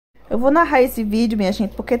Eu vou narrar esse vídeo, minha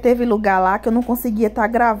gente, porque teve lugar lá que eu não conseguia estar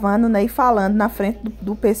gravando, né, e falando na frente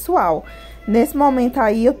do pessoal. Nesse momento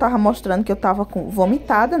aí, eu tava mostrando que eu tava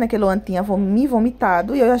vomitada, né, que Eloane tinha me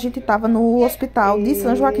vomitado, e a gente tava no hospital de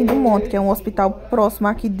São Joaquim do Monte, que é um hospital próximo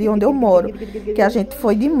aqui de onde eu moro, que a gente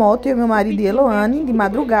foi de moto, eu e meu marido e Eloane, de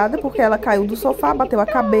madrugada, porque ela caiu do sofá, bateu a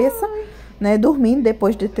cabeça, né, dormindo,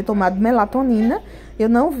 depois de ter tomado melatonina. Eu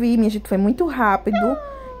não vi, minha gente, foi muito rápido.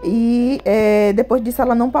 E depois disso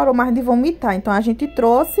ela não parou mais de vomitar. Então a gente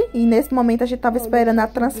trouxe e nesse momento a gente tava esperando a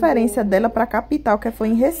transferência dela pra capital, que foi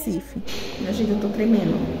em Recife. Minha gente, eu tô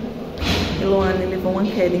tremendo. Eloane levou uma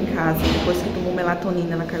queda em casa depois que tomou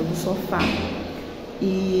melatonina, ela caiu do sofá.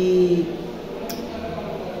 E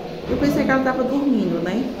eu pensei que ela tava dormindo,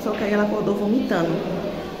 né? Só que aí ela acordou vomitando.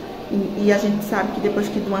 E a gente sabe que depois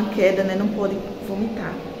que de uma queda, né, não pode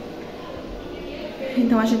vomitar.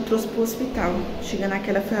 Então a gente trouxe para o hospital. Chegando aqui,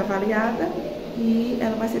 ela foi avaliada e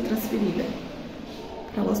ela vai ser transferida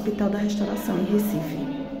para o Hospital da Restauração, em Recife.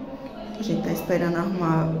 A gente tá esperando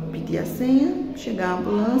arrumar, pedir a senha, chegar a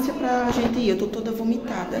ambulância pra gente ir. Eu tô toda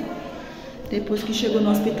vomitada. Depois que chegou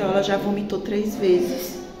no hospital, ela já vomitou 3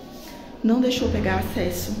 vezes. Não deixou pegar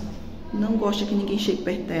acesso. Não gosta que ninguém chegue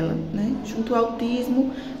perto dela, né? Junto ao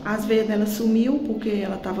autismo, as veias dela sumiu porque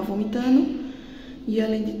ela tava vomitando. E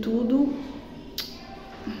além de tudo,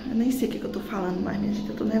 eu nem sei o que eu tô falando mais, minha gente,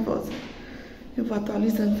 eu tô nervosa. Eu vou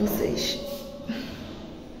atualizando vocês.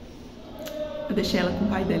 Eu deixei ela com o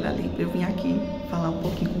pai dela ali pra eu vir aqui falar um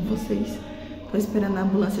pouquinho com vocês. Tô esperando a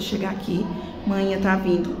ambulância chegar aqui. Manhã tá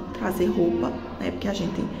vindo trazer roupa, né? Porque a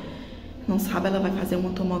gente não sabe, ela vai fazer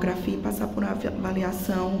uma tomografia e passar por uma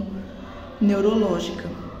avaliação neurológica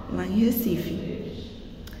lá em Recife.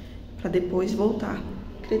 Pra depois voltar.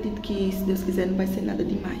 Acredito que, se Deus quiser, não vai ser nada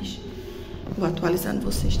demais. Vou atualizando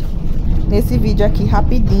vocês, tá bom? Nesse vídeo aqui,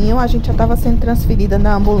 rapidinho, a gente já tava sendo transferida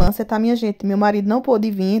na ambulância, tá, minha gente? Meu marido não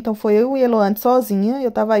pôde vir, então foi eu e Eloane sozinha.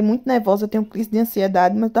 Eu tava aí muito nervosa, eu tenho crise de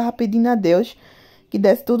ansiedade, mas eu tava pedindo a Deus que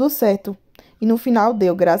desse tudo certo. E no final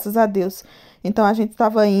deu, graças a Deus. Então a gente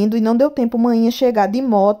tava indo e não deu tempo manhã chegar de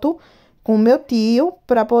moto com o meu tio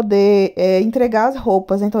pra poder entregar as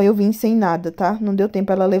roupas. Então eu vim sem nada, tá? Não deu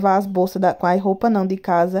tempo ela levar as bolsas com a roupa não de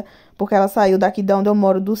casa, porque ela saiu daqui de onde eu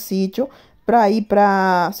moro, do sítio, para ir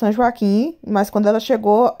para São Joaquim, mas quando ela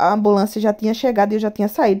chegou, a ambulância já tinha chegado e eu já tinha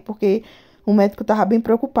saído, porque o médico estava bem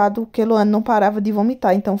preocupado, porque Eloane não parava de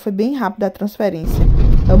vomitar, então foi bem rápida a transferência.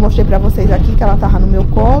 Eu mostrei para vocês aqui que ela tava no meu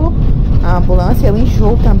colo, a ambulância, eu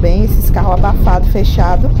enjoo também, esses carros abafados,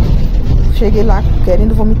 fechados. Cheguei lá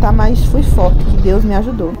querendo vomitar, mas fui forte, que Deus me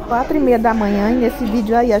ajudou. 4h30 da manhã, e nesse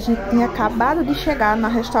vídeo aí a gente tinha acabado de chegar na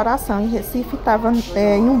restauração em Recife, tava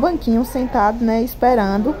em um banquinho sentado, né,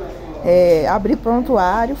 esperando abrir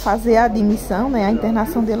prontuário, fazer a admissão, né, a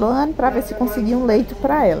internação de Eloane, para ver se conseguia um leito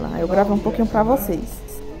para ela. Aí eu gravei um pouquinho para vocês.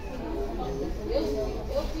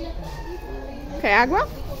 Quer água?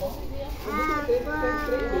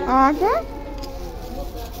 Água?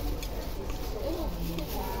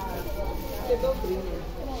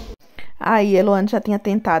 Aí Eloane já tinha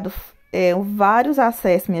tentado vários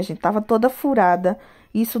acessos, minha gente, tava toda furada.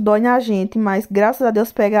 Isso dói na gente, mas graças a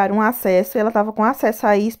Deus pegaram um acesso. Ela tava com acesso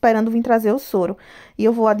aí, esperando vir trazer o soro. E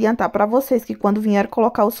eu vou adiantar pra vocês que quando vieram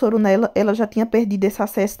colocar o soro nela, ela já tinha perdido esse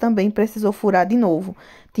acesso também, precisou furar de novo.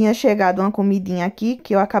 Tinha chegado uma comidinha aqui,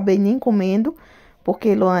 que eu acabei nem comendo, porque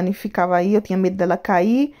Eloane ficava aí, eu tinha medo dela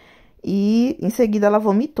cair. E em seguida ela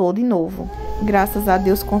vomitou de novo. Graças a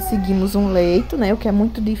Deus conseguimos um leito, né, o que é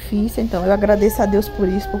muito difícil. Então eu agradeço a Deus por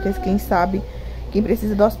isso, porque quem sabe... Quem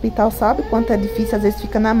precisa do hospital sabe quanto é difícil, às vezes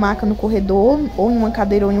fica na maca, no corredor, ou em uma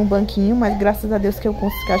cadeira ou em um banquinho, mas graças a Deus que a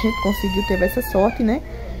gente conseguiu, teve essa sorte, né?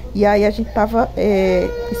 E aí a gente tava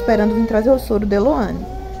esperando vir trazer o soro de Eloane.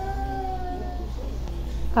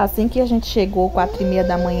 Assim que a gente chegou, 4h30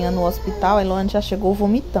 da manhã no hospital, a Eloane já chegou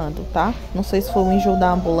vomitando, tá? Não sei se foi o enjoo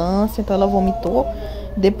da ambulância, então ela vomitou.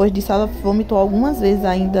 Depois disso ela vomitou algumas vezes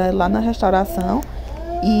ainda lá na restauração.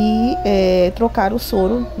 E trocaram o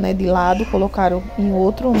soro, né, de lado, colocaram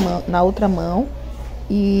na outra mão.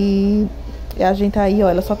 E a gente aí, ó,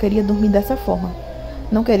 ela só queria dormir dessa forma.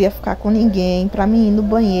 Não queria ficar com ninguém. Pra mim ir no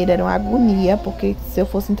banheiro era uma agonia, porque se eu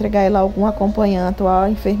fosse entregar ela a algum acompanhante ou a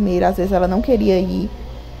enfermeira, às vezes ela não queria ir.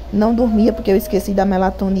 Não dormia porque eu esqueci da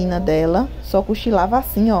melatonina dela. Só cochilava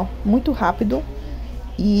assim, ó, muito rápido.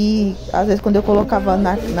 E às vezes quando eu colocava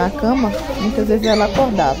na cama, muitas vezes ela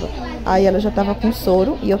acordava. Aí ela já tava com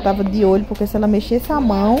soro e eu tava de olho, porque se ela mexesse a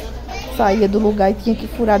mão, saía do lugar e tinha que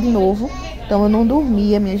furar de novo. Então eu não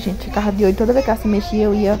dormia, minha gente, ficava de olho. Toda vez que ela se mexia,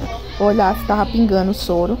 eu ia olhar se tava pingando o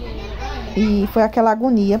soro. E foi aquela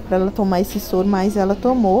agonia para ela tomar esse soro, mas ela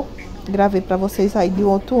tomou. Gravei pra vocês aí de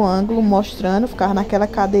outro ângulo, mostrando, ficava naquela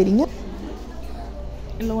cadeirinha.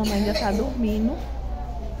 Luana ainda tá dormindo.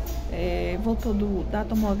 Voltou da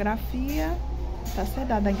tomografia, tá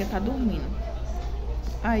sedada, ainda tá dormindo.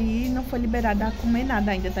 Aí não foi liberada a comer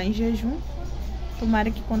nada, ainda tá em jejum. Tomara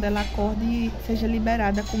que quando ela acorde seja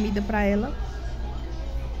liberada a comida pra ela,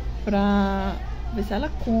 pra ver se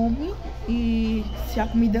ela come e se a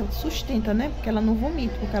comida sustenta, né? Porque ela não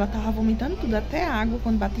vomita, porque ela tava vomitando tudo, até água,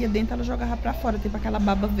 quando batia dentro ela jogava pra fora, tipo aquela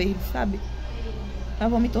baba verde, sabe? Ela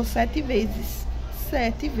vomitou 7 vezes.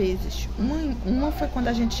 7 vezes. Uma foi quando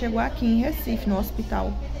a gente chegou aqui em Recife, no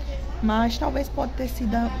hospital. Mas talvez pode ter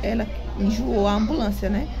sido ela que enjoou a ambulância,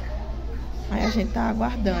 né? Aí a gente tá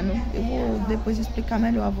aguardando. Eu vou depois explicar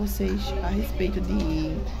melhor a vocês a respeito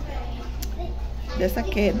dessa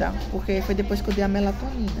queda, porque foi depois que eu dei a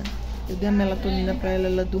melatonina. Eu dei a melatonina pra ela,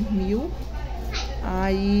 ela dormiu.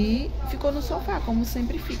 Aí ficou no sofá, como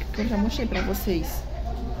sempre fica, que eu já mostrei pra vocês.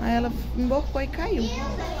 Aí ela emborcou e caiu.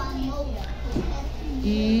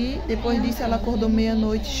 E depois disso ela acordou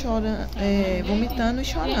meia-noite chorando, vomitando e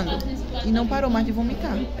chorando. E não parou mais de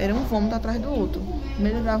vomitar. Era um vômito atrás do outro.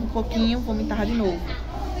 Melhorava um pouquinho, vomitava de novo.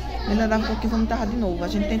 Melhorava um pouquinho, vomitava de novo. A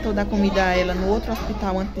gente tentou dar comida a ela no outro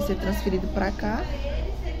hospital antes de ser transferido pra cá.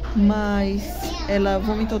 Mas ela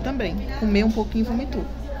vomitou também. Comeu um pouquinho e vomitou.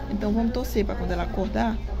 Então vamos torcer pra quando ela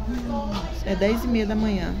acordar. É 10h30 da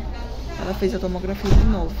manhã. Ela fez a tomografia de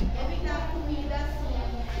novo.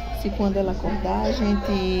 Se quando ela acordar, a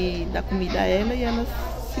gente dá comida a ela e ela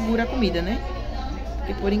segura a comida, né?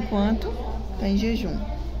 Porque por enquanto tá em jejum.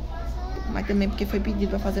 Mas também porque foi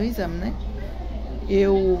pedido pra fazer o exame, né?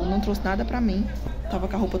 Eu não trouxe nada pra mim. Tava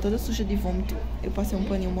com a roupa toda suja de vômito. Eu passei um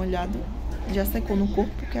paninho molhado. Já secou no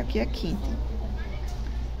corpo, porque aqui é quente.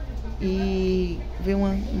 E veio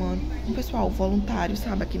um pessoal voluntário,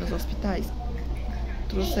 sabe, aqui nos hospitais.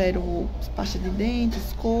 Trouxeram pasta de dente,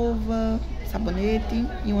 escova, sabonete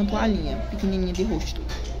e uma toalhinha pequenininha de rosto.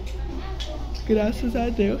 Graças a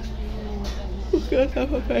Deus. Porque eu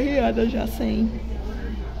tava aperreada já sem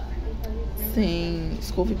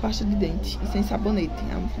escova e pasta de dente e sem sabonete.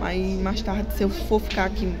 Aí mais tarde, se eu for ficar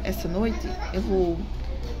aqui essa noite, eu vou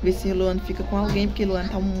ver se Luana fica com alguém, porque Luana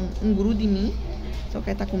tá um grude em mim, só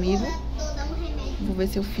quer estar comigo. Vou ver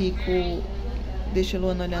se eu fico, deixo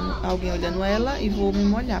Luana alguém olhando ela e vou me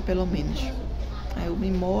molhar pelo menos. Aí eu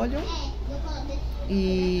me molho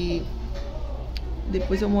e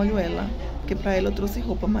depois eu molho ela, porque pra ela eu trouxe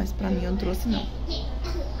roupa, mas pra mim eu não trouxe não.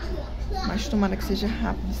 Mas tomara que seja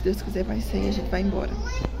rápido, se Deus quiser vai ser e a gente vai embora.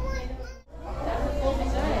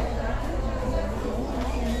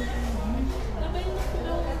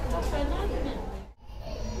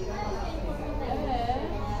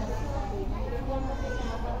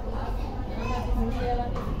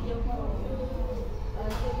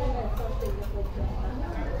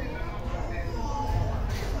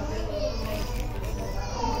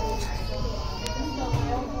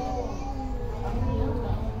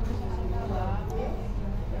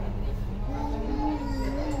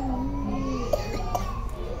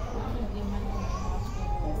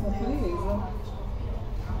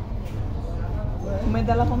 Medo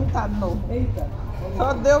dela vomitar de novo. Eita.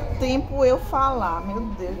 Só deu tempo eu falar, meu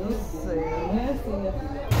Deus do céu. Não é assim, minha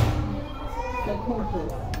filha. O que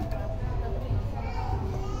acontece?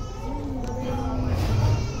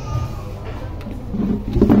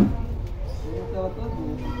 Ela tá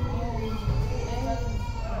doida.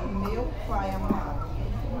 Meu pai amado.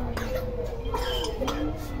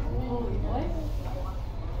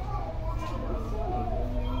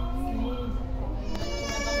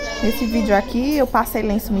 Nesse vídeo aqui eu passei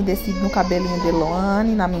lenço umedecido no cabelinho de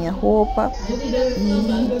Luane, na minha roupa.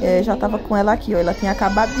 E já tava com ela aqui, ó. Ela tinha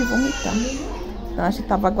acabado de vomitar. Então a gente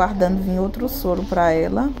tava aguardando vir outro soro pra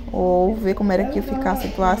ela, ou ver como era que ia ficar a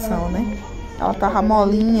situação, né? Ela tava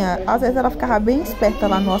molinha, às vezes ela ficava bem esperta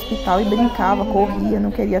lá no hospital e brincava, corria,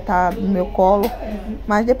 não queria estar no meu colo.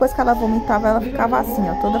 Mas depois que ela vomitava, ela ficava assim,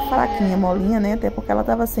 ó, toda fraquinha, molinha, né? Até porque ela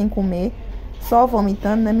tava sem comer, só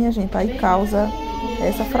vomitando, né, minha gente? Aí causa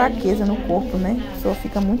essa fraqueza no corpo, né? A pessoa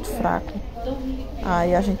fica muito fraca.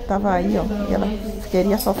 Aí a gente tava aí, ó, e ela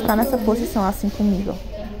queria só ficar nessa posição assim comigo, ó.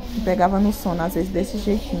 Pegava no sono, às vezes desse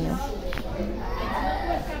jeitinho, ó.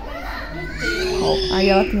 Aí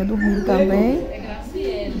ela tinha dormido também.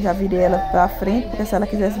 Já virei ela pra frente, porque se ela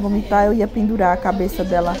quisesse vomitar, eu ia pendurar a cabeça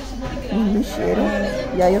dela no lixeiro.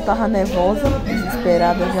 E aí eu tava nervosa,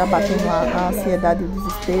 desesperada, já batendo a ansiedade e o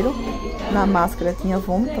desespero. Na máscara tinha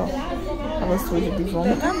vômito, ó. Tava suja de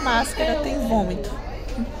vômito. Na máscara tem vômito.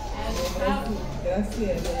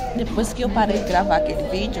 Depois que eu parei de gravar aquele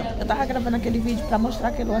vídeo, eu tava gravando aquele vídeo pra mostrar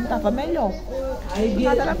que o Luana tava melhor. Do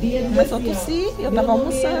nada ela começou a tossir, eu tava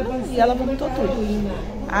almoçando e ela vomitou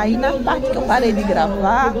tudo. Aí na parte que eu parei de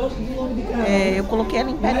gravar, eu coloquei ela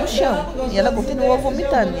em pé no chão e ela continuou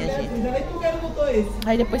vomitando, minha gente.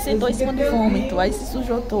 Aí depois sentou em cima do vômito, aí se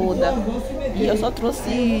sujou toda. E eu só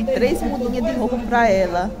trouxe 3 mudinhas de roupa pra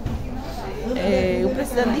ela. Eu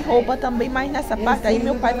precisando de roupa também, mas nessa parte aí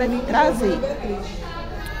meu pai vai vir trazer.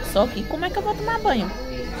 Só que como é que eu vou tomar banho?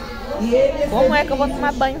 Como é que eu vou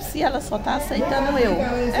tomar banho se ela só tá aceitando eu?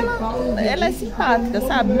 Ela é simpática,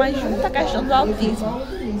 sabe? Mas junto a questão do autismo,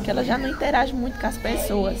 que ela já não interage muito com as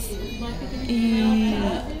pessoas. E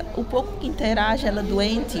o pouco que interage, ela é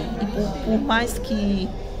doente. E por mais que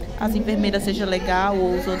as enfermeiras sejam legal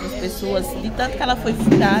ou as outras pessoas, de tanto que ela foi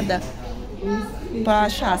furada para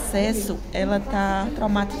achar acesso, ela tá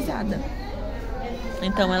traumatizada.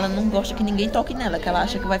 Então ela não gosta que ninguém toque nela, que ela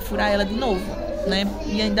acha que vai furar ela de novo, né?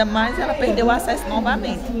 E ainda mais ela perdeu o acesso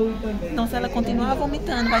novamente. Então se ela continuar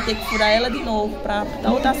vomitando, vai ter que furar ela de novo para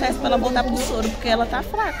dar outro acesso para ela voltar pro soro, porque ela tá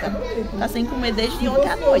fraca. Tá sem comer desde ontem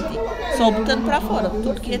à noite, só botando para fora.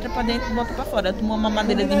 Tudo que entra para dentro, bota para fora. Ela tomou uma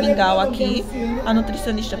mamadeira de mingau aqui, a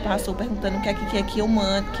nutricionista passou perguntando o que é que eu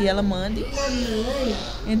mando, que ela mande.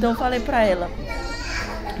 Então eu falei para ela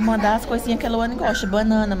mandar as coisinhas que a Luane gosta,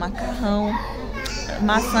 banana, macarrão,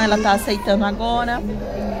 maçã ela tá aceitando agora,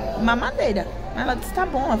 mamadeira. Ela disse, tá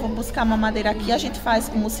bom, eu vou buscar mamadeira aqui, a gente faz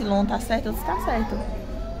com o mucilon, tá certo? Eu disse, tá certo.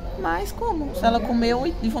 Mas como? Se ela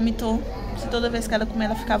comeu e vomitou, se toda vez que ela comer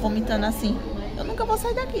ela ficar vomitando assim, eu nunca vou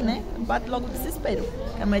sair daqui, né? Bate logo o desespero.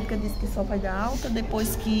 A médica disse que só vai dar alta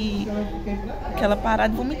depois que ela parar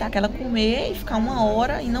de vomitar, que ela comer e ficar 1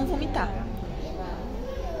 hora e não vomitar.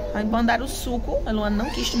 Aí mandaram o suco, a Luana não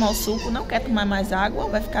quis tomar o suco, não quer tomar mais água,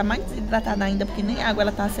 vai ficar mais desidratada ainda, porque nem água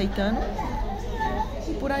ela tá aceitando.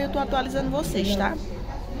 E por aí eu tô atualizando vocês, tá?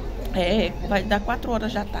 Vai dar 4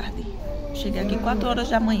 horas da tarde. Cheguei aqui 4 horas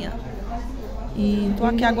da manhã. E tô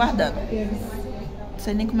aqui aguardando. Não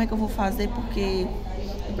sei nem como é que eu vou fazer, porque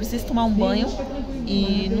eu preciso tomar um banho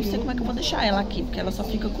e não sei como é que eu vou deixar ela aqui, porque ela só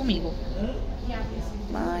fica comigo.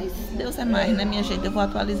 Mas Deus é mais, né, minha gente? Eu vou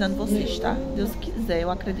atualizando vocês, tá? Deus quiser,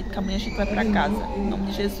 eu acredito que amanhã a gente vai pra casa, em nome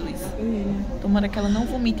de Jesus. Tomara que ela não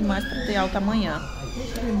vomite mais pra ter alta amanhã.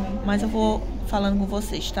 Mas eu vou falando com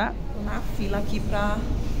vocês, tá? Tô na fila aqui pra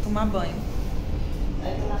tomar banho.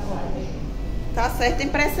 Tá certo, tem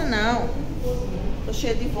pressa não. Tô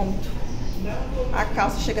cheia de vômito. A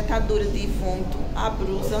calça chega a tá dura de vômito. A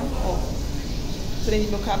blusa, ó. Prendi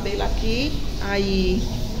meu cabelo aqui. Aí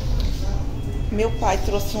meu pai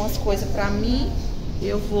trouxe umas coisas pra mim.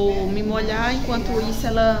 Eu vou me molhar. Enquanto isso,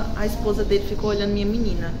 a esposa dele ficou olhando minha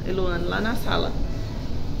menina, Eloane, lá na sala,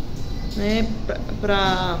 né?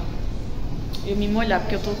 Pra eu me molhar,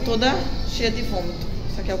 porque eu tô toda cheia de vômito.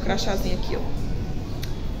 Isso aqui é o crachazinho aqui, ó.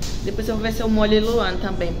 Depois eu vou ver se eu molho a Eloane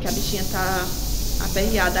também, porque a bichinha tá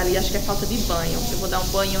aperreada ali. Acho que é falta de banho. Eu vou dar um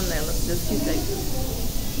banho nela, se Deus quiser.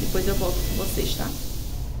 Depois eu volto com vocês, tá?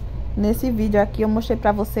 Nesse vídeo aqui eu mostrei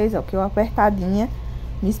pra vocês, ó, que eu apertadinha,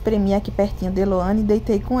 me espremi aqui pertinho de Eloane e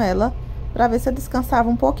deitei com ela pra ver se eu descansava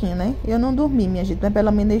um pouquinho, né? Eu não dormi, minha gente, mas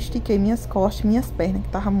pelo menos eu estiquei minhas costas, minhas pernas, que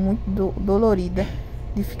tava muito dolorida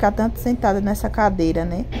de ficar tanto sentada nessa cadeira,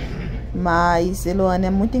 né? Mas Eloane é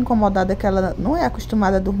muito incomodada, que ela não é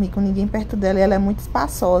acostumada a dormir com ninguém perto dela e ela é muito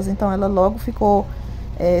espaçosa, então ela logo ficou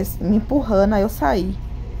me empurrando, aí eu saí.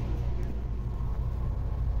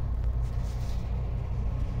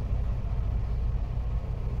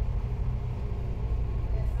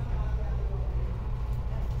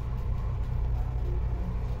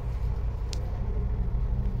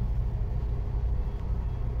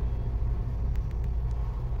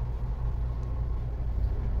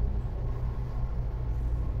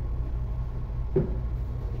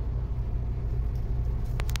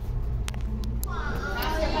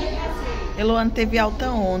 Eloane teve alta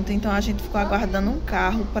ontem, então a gente ficou aguardando um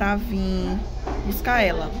carro pra vir buscar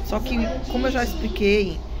ela. Só que, como eu já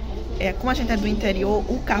expliquei, como a gente é do interior,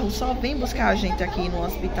 o carro só vem buscar a gente aqui no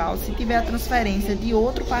hospital se tiver a transferência de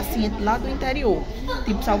outro paciente lá do interior.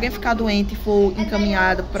 Tipo, se alguém ficar doente e for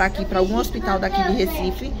encaminhado para aqui, para algum hospital daqui de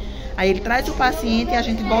Recife, aí ele traz o paciente e a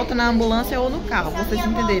gente volta na ambulância ou no carro, vocês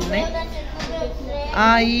entenderam, né?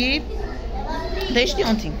 Aí, desde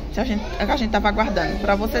ontem, a gente tava aguardando,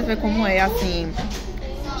 pra vocês verem como é, assim,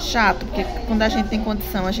 chato, porque quando a gente tem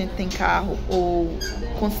condição, a gente tem carro ou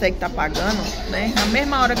consegue estar pagando, né? Na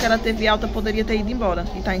mesma hora que ela teve alta, poderia ter ido embora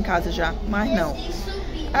e tá em casa já, mas não.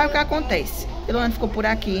 Aí o que acontece? Eloane ficou por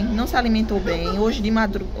aqui, não se alimentou bem. Hoje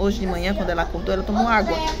de manhã, quando ela acordou, ela tomou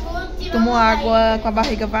água. Tomou água com a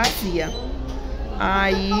barriga vazia.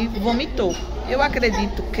 Aí vomitou. Eu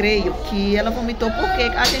acredito, creio que ela vomitou porque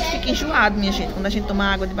a gente fica enjoado, minha gente, quando a gente toma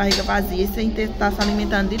água de barriga vazia sem estar se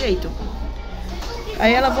alimentando direito.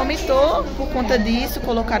 Aí ela vomitou por conta disso,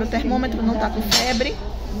 colocaram o termômetro, não tá com febre.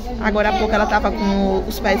 Agora há pouco ela tava com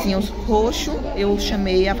os pezinhos roxos, eu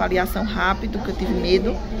chamei a avaliação rápido, porque eu tive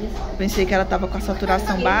medo. Pensei que ela tava com a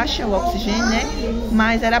saturação baixa, o oxigênio, né?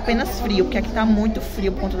 Mas era apenas frio, porque aqui tá muito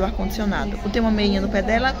frio por conta do ar-condicionado. Botei uma meinha no pé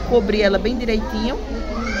dela, cobri ela bem direitinho.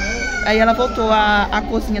 Aí ela voltou à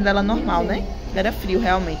cozinha dela normal, né? Era frio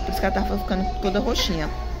realmente, por isso que ela tava ficando toda roxinha.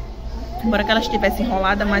 Embora que ela estivesse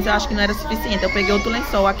enrolada, mas eu acho que não era suficiente. Eu peguei outro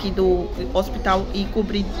lençol aqui do hospital e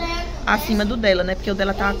cobri acima do dela, né? Porque o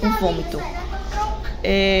dela tava com vômito.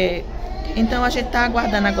 Então a gente tá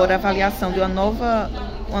aguardando agora a avaliação de uma nova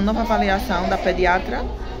avaliação da pediatra,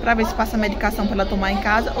 para ver se passa medicação para ela tomar em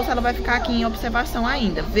casa ou se ela vai ficar aqui em observação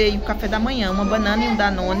ainda. Veio o café da manhã, uma banana e um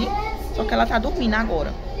Danone, só que ela tá dormindo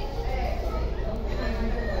agora.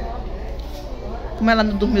 Como ela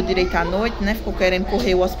não dormiu direito à noite, né? Ficou querendo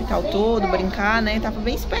correr o hospital todo, brincar, né? Tava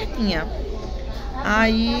bem espertinha.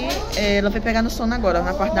 Aí ela vai pegar no sono agora,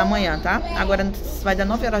 na parte da manhã, tá? Agora vai dar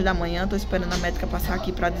 9 horas da manhã, tô esperando a médica passar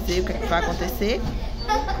aqui pra dizer o que é que vai acontecer.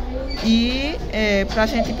 E pra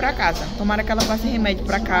gente ir pra casa. Tomara que ela passe remédio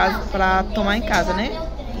pra casa, pra tomar em casa, né?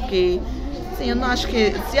 Porque, assim, eu não acho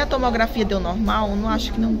que... Se a tomografia deu normal, eu não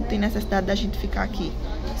acho que não tem necessidade da gente ficar aqui.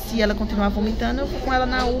 Se ela continuar vomitando, eu vou com ela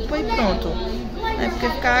na UPA e pronto. Porque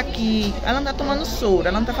ficar aqui... Ela não tá tomando soro,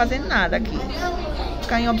 ela não tá fazendo nada aqui.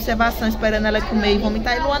 Ficar em observação, esperando ela comer e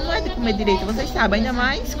vomitar. E Luana não é de comer direito, vocês sabem. Ainda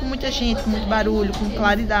mais com muita gente, com muito barulho, com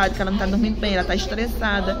claridade, que ela não tá dormindo bem, ela tá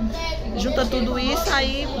estressada. Junta tudo isso,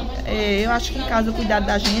 aí eu acho que em casa o cuidado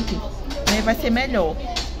da gente, né, vai ser melhor.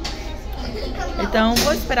 Então,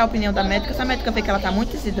 vou esperar a opinião da médica. Se a médica vê que ela tá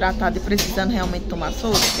muito desidratada e precisando realmente tomar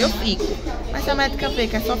soro, eu fico. Mas se a médica vê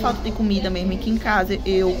que é só falta de comida mesmo, e que em casa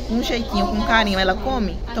eu, com um jeitinho, com carinho, ela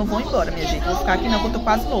come, então vou embora, minha gente. Vou ficar aqui não, porque eu tô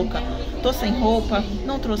quase louca. Tô sem roupa,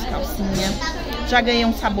 não trouxe calcinha, já ganhei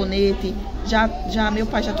um sabonete, já meu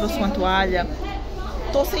pai já trouxe uma toalha.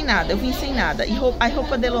 Tô sem nada, eu vim sem nada. E a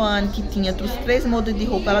roupa de Loane, que tinha, trouxe 3 modos de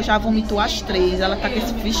roupa, ela já vomitou as 3. Ela tá com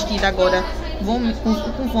esse vestido agora,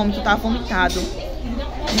 com vômito, tá vomitado.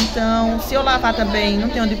 Então, se eu lavar também, não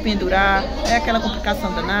tem onde pendurar, é aquela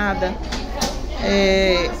complicação danada.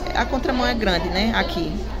 A contramão é grande, né,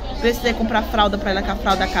 aqui. Precisei comprar fralda pra ela, que a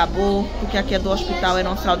fralda acabou, porque aqui é do hospital, era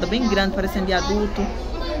uma fralda bem grande, parecendo de adulto.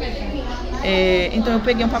 Então eu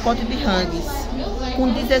peguei um pacote de Hangis com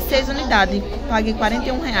 16 unidades, paguei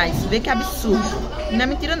R$41. Vê que absurdo. Não é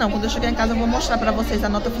mentira não, quando eu chegar em casa eu vou mostrar pra vocês a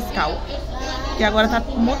nota fiscal. Que agora tá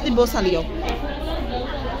um monte de bolsa ali, ó.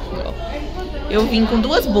 Eu vim com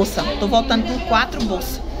 2 bolsas, tô voltando com 4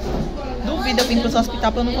 bolsas. Duvido eu vim pros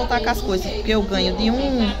hospital pra eu não voltar com as coisas, porque eu ganho de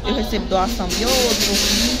um, eu recebo doação de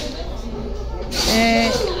outro.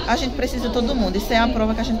 A gente precisa de todo mundo, isso é a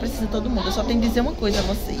prova que a gente precisa de todo mundo. Eu só tenho que dizer uma coisa a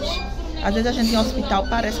vocês. Às vezes a gente em hospital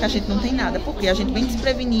parece que a gente não tem nada, porque a gente vem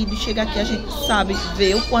desprevenido e chega aqui, a gente sabe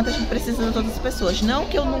ver o quanto a gente precisa de todas as pessoas. Não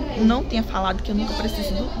que eu não tenha falado que eu nunca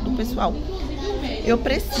preciso do pessoal. Eu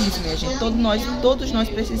preciso, minha gente. Todos nós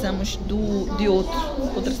precisamos de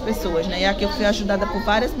outras pessoas, né? E aqui eu fui ajudada por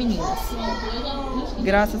várias meninas.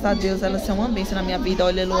 Graças a Deus, elas são uma bênção na minha vida.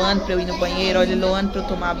 Olha, Luane, pra eu ir no banheiro. Olha, Luane, pra eu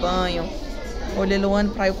tomar banho. Olha, Luane,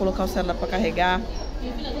 pra eu colocar o celular pra carregar.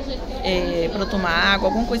 Pra eu tomar água,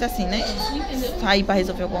 alguma coisa assim, né? Sair pra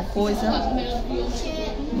resolver alguma coisa.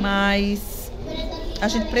 Mas a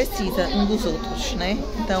gente precisa um dos outros, né?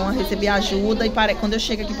 Então eu recebi ajuda e quando eu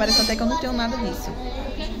chego aqui parece até que eu não tenho nada disso.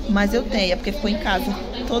 Mas eu tenho, porque ficou em casa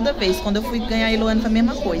toda vez. Quando eu fui ganhar a Eloane foi a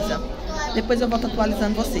mesma coisa. Depois eu volto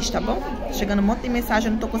atualizando vocês, tá bom? Chegando um monte de mensagem,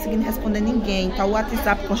 eu não tô conseguindo responder ninguém. Tá o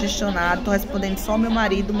WhatsApp congestionado, tô respondendo só meu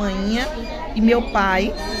marido, Minha e meu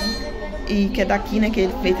pai. E que é daqui, né, que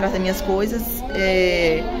ele veio trazer minhas coisas.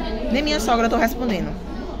 Nem minha sogra eu tô respondendo.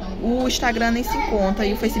 O Instagram nem se encontra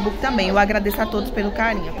e o Facebook também. Eu agradeço a todos pelo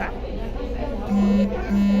carinho, tá?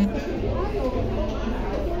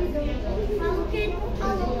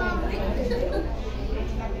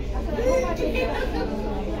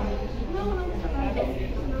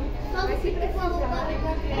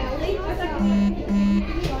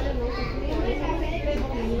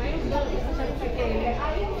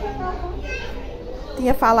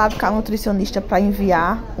 Tinha falado com a nutricionista para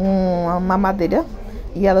enviar uma mamadeira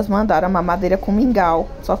e elas mandaram a mamadeira com mingau.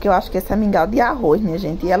 Só que eu acho que esse é mingau de arroz, minha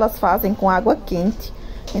gente. E elas fazem com água quente.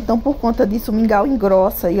 Então, por conta disso, o mingau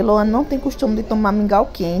engrossa. E a Eloane não tem costume de tomar mingau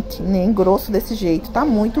quente, nem grosso desse jeito. Tá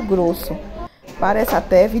muito grosso. Parece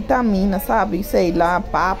até vitamina, sabe? Sei lá,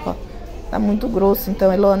 papa. Tá muito grosso,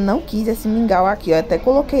 então Eloane não quis esse mingau aqui, ó. Até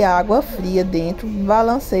coloquei água fria dentro,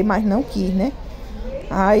 balancei, mas não quis, né?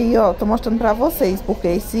 Aí, ó, tô mostrando pra vocês,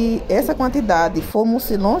 porque se essa quantidade for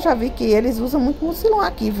mucilon, já vi que eles usam muito mucilon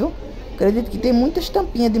aqui, viu? Acredito que tem muita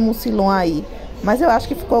estampinha de mucilon aí. Mas eu acho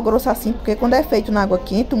que ficou grosso assim, porque quando é feito na água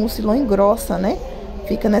quente, o mucilon engrossa, né?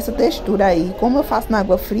 Fica nessa textura aí. Como eu faço na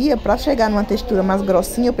água fria, pra chegar numa textura mais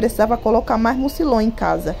grossinha, eu precisava colocar mais mucilon em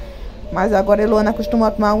casa. Mas agora a Eloane acostumou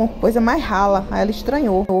a tomar uma coisa mais rala, aí ela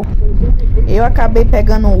estranhou. Eu acabei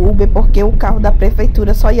pegando um Uber porque o carro da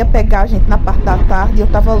prefeitura só ia pegar a gente na parte da tarde e eu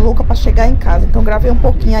tava louca pra chegar em casa. Então gravei um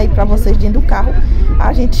pouquinho aí pra vocês dentro do carro.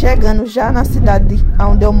 A gente chegando já na cidade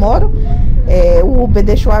onde eu moro, o Uber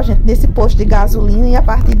deixou a gente nesse posto de gasolina e a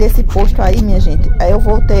partir desse posto aí, minha gente, aí eu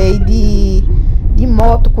voltei de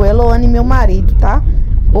moto com Eloane e meu marido, tá?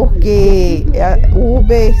 Porque o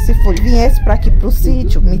Uber, se viesse para aqui pro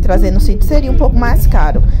sítio, me trazer no sítio, seria um pouco mais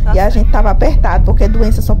caro. E a gente tava apertado, porque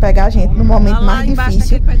doença só pega a gente no momento mais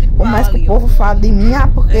difícil. Por mais que o povo fale de mim,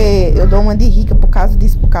 porque eu dou uma de rica por causa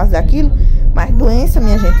disso, por causa daquilo. Mas doença,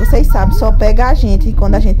 minha gente, vocês sabem, só pega a gente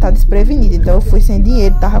quando a gente tá desprevenido. Então eu fui sem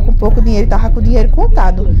dinheiro, tava com pouco dinheiro, tava com o dinheiro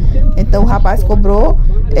contado. Então o rapaz cobrou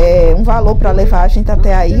um valor para levar a gente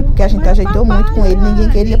até aí, porque a gente ajeitou muito com ele. Ninguém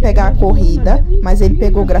queria pegar a corrida, mas ele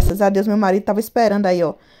pegou, graças a Deus. Meu marido tava esperando aí,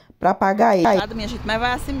 ó, pra pagar ele. Minha gente, mas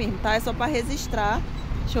vai assim mesmo, tá? É só pra registrar.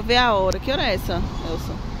 Deixa eu ver a hora. Que hora é essa,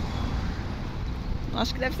 Elson?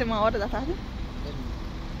 Acho que deve ser 1h da tarde.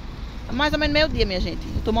 Mais ou menos meio-dia, minha gente.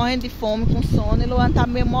 Eu tô morrendo de fome, com sono. E Luana tá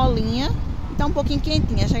meio molinha. Tá um pouquinho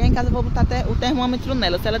quentinha. Chegar em casa eu vou botar o termômetro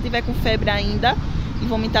nela. Se ela tiver com febre ainda e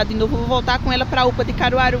vomitar de novo, eu vou voltar com ela pra UPA de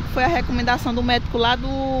Caruaru, que foi a recomendação do médico lá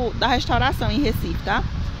da restauração em Recife, tá?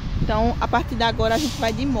 Então, a partir de agora a gente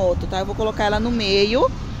vai de moto, tá? Eu vou colocar ela no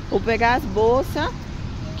meio. Vou pegar as bolsas,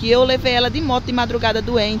 que eu levei ela de moto de madrugada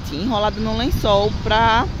doente, enrolada num lençol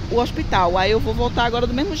pra o hospital. Aí eu vou voltar agora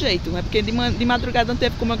do mesmo jeito, né? Porque de madrugada não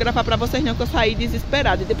teve como eu gravar pra vocês não, que eu saí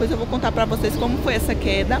desesperada. E depois eu vou contar pra vocês como foi essa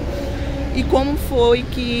queda e como foi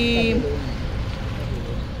que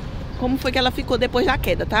ela ficou depois da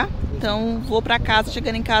queda, tá? Então vou pra casa,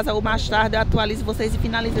 chegando em casa ou mais tarde eu atualizo vocês e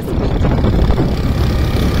finalizo esse vídeo.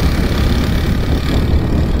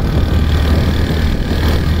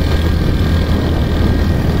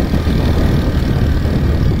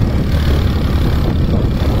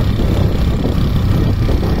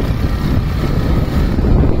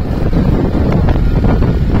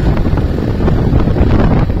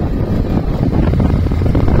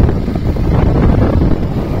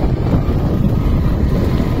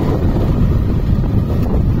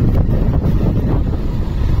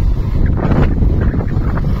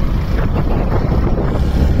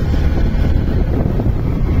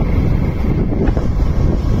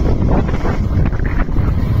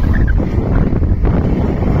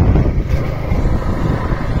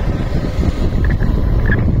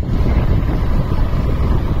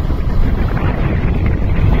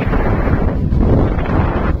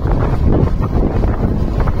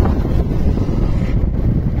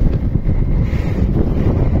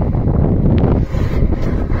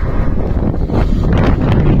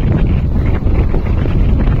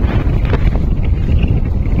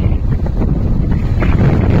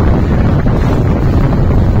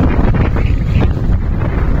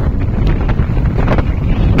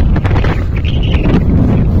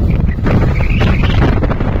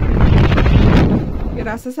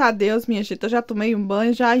 Graças a Deus, minha gente, eu já tomei um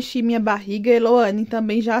banho, já enchi minha barriga. Eloane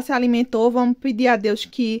também já se alimentou. Vamos pedir a Deus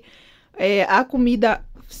que a comida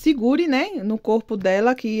segure, né, no corpo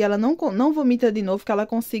dela, que ela não vomita de novo, que ela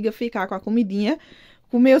consiga ficar com a comidinha.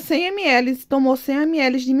 Comeu 100 ml, tomou 100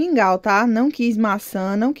 ml de mingau, tá? Não quis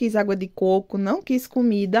maçã, não quis água de coco, não quis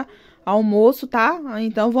comida, almoço, tá?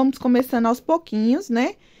 Então vamos começando aos pouquinhos,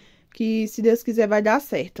 né? Que se Deus quiser vai dar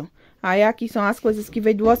certo. Aí aqui são as coisas que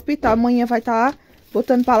veio do hospital. Amanhã vai estar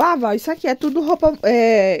botando pra lavar. Isso aqui é tudo roupa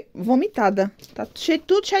vomitada. Tá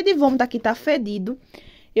tudo cheio de vômito aqui, tá fedido.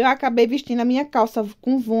 Eu acabei vestindo a minha calça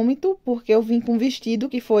com vômito, porque eu vim com vestido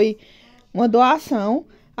que foi uma doação.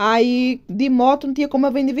 Aí de moto não tinha como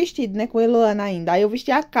eu vir de vestido, né, com a Eloana ainda. Aí eu vesti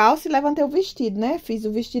a calça e levantei o vestido, né, fiz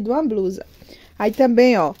o vestido uma blusa. Aí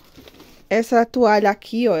também, ó, essa toalha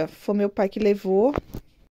aqui, ó, foi meu pai que levou.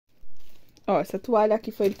 Ó, essa toalha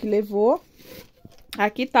aqui foi ele que levou.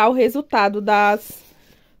 Aqui tá o resultado das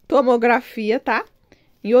tomografia, tá?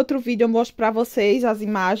 Em outro vídeo eu mostro pra vocês as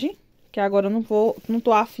imagens, que agora eu não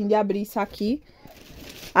tô afim de abrir isso aqui.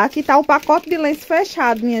 Aqui tá um pacote de lenço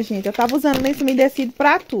fechado, minha gente. Eu tava usando lenço umedecido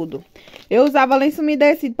pra tudo. Eu usava lenço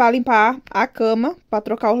umedecido pra limpar a cama, pra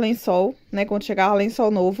trocar o lençol, né? Quando chegava o lençol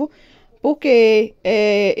novo. Porque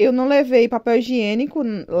eu não levei papel higiênico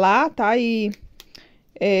lá, tá? E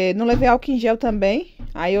não levei álcool em gel também.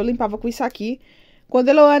 Aí eu limpava com isso aqui. Quando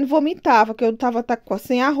a Eloane vomitava, que eu tava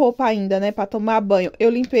sem a roupa ainda, né? Pra tomar banho, eu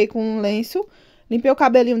limpei com um lenço. Limpei o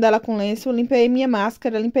cabelinho dela com lenço. Limpei minha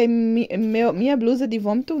máscara. Limpei minha blusa de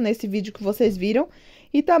vômito nesse vídeo que vocês viram.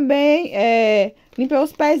 E também limpei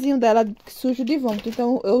os pezinhos dela sujo de vômito.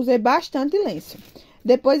 Então eu usei bastante lenço.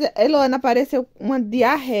 Depois a Eloane apareceu uma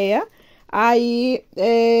diarreia. Aí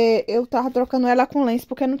eu tava trocando ela com lenço,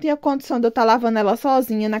 porque não tinha condição de eu estar lavando ela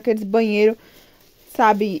sozinha naqueles banheiros,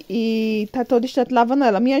 sabe? E tá todo instante lavando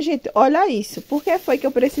ela. Minha gente, olha isso. Por que foi que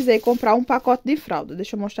eu precisei comprar um pacote de fralda?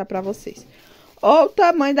 Deixa eu mostrar pra vocês. Olha o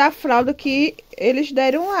tamanho da fralda que eles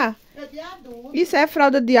deram lá. É de adulto. Isso é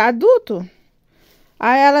fralda de adulto?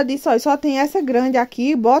 Aí ela disse, ó, só tem essa grande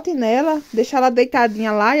aqui, bote nela, deixa ela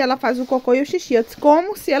deitadinha lá e ela faz o cocô e o xixi. Eu disse,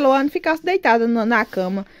 como se a Eloane ficasse deitada na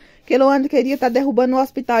cama. Que Eloane queria estar derrubando o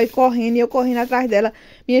hospital e correndo, e eu correndo atrás dela.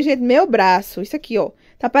 Minha gente, meu braço, isso aqui, ó,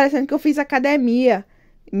 tá parecendo que eu fiz academia.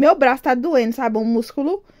 Meu braço tá doendo, sabe, um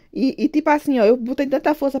músculo. E tipo assim, ó, eu botei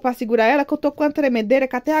tanta força pra segurar ela que eu tô com uma tremedeira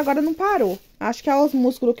que até agora não parou. Acho que é os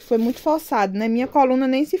músculos que foi muito forçado, né? Minha coluna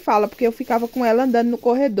nem se fala, porque eu ficava com ela andando no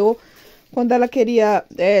corredor. Quando ela queria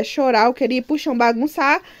chorar, eu queria ir pro chão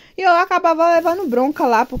bagunçar. E eu acabava levando bronca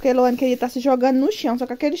lá, porque a Eloane queria estar se jogando no chão. Só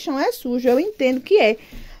que aquele chão é sujo, eu entendo que é.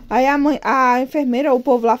 Aí a enfermeira, o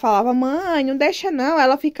povo lá falava, mãe, não deixa não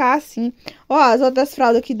ela ficar assim. Ó, as outras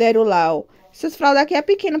fraldas que deram lá, ó. Essas fraldas aqui é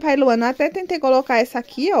pequena pra Eloane. Eu até tentei colocar essa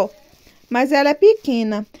aqui, ó. Mas ela é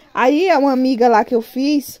pequena. Aí é uma amiga lá que eu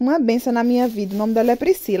fiz, uma benção na minha vida. O nome dela é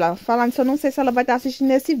Priscila. Falando isso, eu não sei se ela vai estar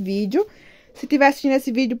assistindo esse vídeo. Se tiver assistindo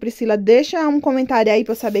esse vídeo, Priscila, deixa um comentário aí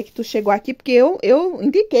pra eu saber que tu chegou aqui. Porque eu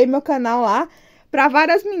indiquei meu canal lá pra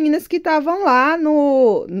várias meninas que estavam lá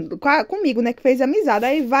comigo, né? Que fez amizade.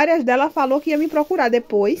 Aí várias delas falou que ia me procurar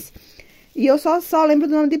depois. E eu só lembro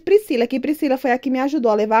do nome de Priscila. Que Priscila foi a que me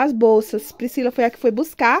ajudou a levar as bolsas. Priscila foi a que foi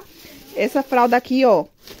buscar essa fralda aqui, ó.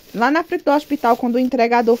 Lá na frente do hospital, quando o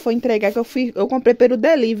entregador foi entregar, que eu comprei pelo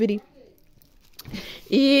delivery.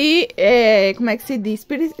 E, como é que se diz?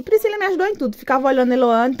 Priscila me ajudou em tudo. Ficava olhando a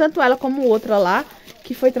Eloane, tanto ela como outra lá,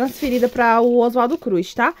 que foi transferida para o Oswaldo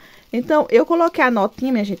Cruz, tá? Então, eu coloquei a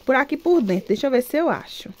notinha, minha gente, por aqui por dentro. Deixa eu ver se eu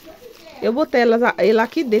acho. Eu botei ela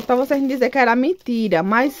aqui dentro pra vocês não dizerem que era mentira.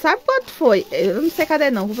 Mas sabe quanto foi? Eu não sei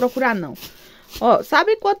cadê não, vou procurar não. Ó,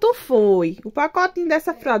 sabe quanto foi? O pacotinho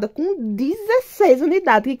dessa fralda com 16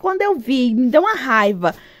 unidades. E quando eu vi, me deu uma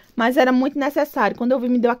raiva. Mas era muito necessário. Quando eu vi,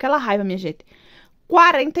 me deu aquela raiva, minha gente.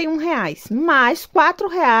 R$41. Mais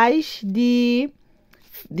R$4 de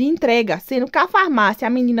entrega. Sendo que a farmácia, a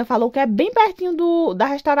menina falou que é bem pertinho da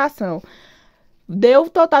restauração. Deu um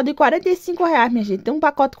total de R$45, minha gente. Tem um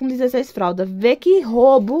pacote com 16 fraldas. Vê que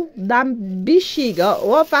roubo da bexiga.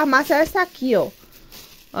 Ó, a farmácia é essa aqui, ó.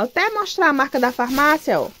 Vou até mostrar a marca da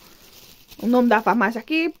farmácia, ó. O nome da farmácia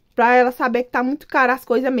aqui, pra ela saber que tá muito caro as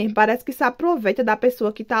coisas mesmo. Parece que se aproveita da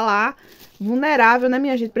pessoa que tá lá, vulnerável, né,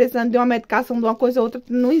 minha gente? Precisando de uma medicação, de uma coisa ou outra.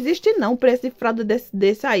 Não existe, não, o preço de fralda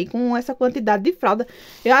desse aí, com essa quantidade de fralda.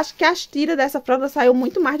 Eu acho que as tiras dessa fralda saiu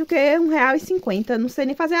muito mais do que R$1,50. Não sei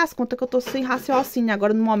nem fazer as contas, que eu tô sem raciocínio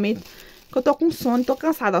agora no momento. Que eu tô com sono, tô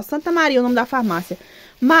cansada. Ó, Santa Maria, o nome da farmácia.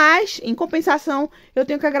 Mas, em compensação, eu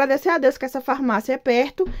tenho que agradecer a Deus que essa farmácia é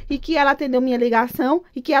perto e que ela atendeu minha ligação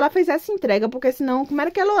e que ela fez essa entrega, porque senão, como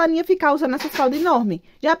era que a Eloane ia ficar usando essa fralda enorme?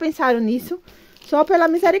 Já pensaram nisso? Só pela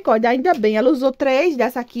misericórdia, ainda bem. Ela usou 3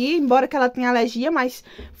 dessa aqui, embora que ela tenha alergia, mas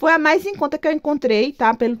foi a mais em conta que eu encontrei,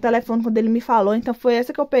 tá? Pelo telefone, quando ele me falou, então foi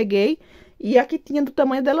essa que eu peguei. E a que tinha do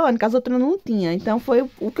tamanho da Eloane, que as outras não tinha. Então foi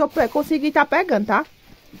o que eu consegui estar pegando, tá?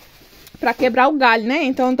 Pra quebrar o galho, né?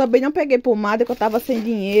 Então eu também não peguei pomada, que eu tava sem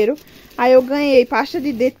dinheiro. Aí eu ganhei pasta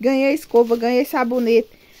de dente, ganhei escova, ganhei sabonete.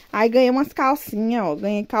 Aí ganhei umas calcinhas, ó.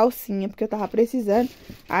 Ganhei calcinha, porque eu tava precisando.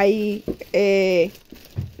 Aí,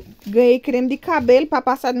 ganhei creme de cabelo pra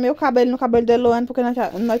passar no meu cabelo, no cabelo da Eloane, porque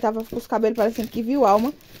nós tava com os cabelos parecendo que viu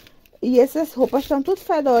alma. E essas roupas estão tudo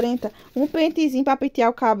fedorentas. Um pentezinho pra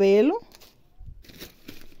pentear o cabelo.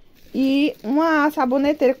 E uma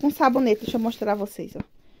saboneteira com sabonete. Deixa eu mostrar a vocês, ó.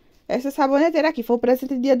 Essa saboneteira aqui foi o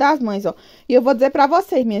presente de Dia das Mães, ó. E eu vou dizer pra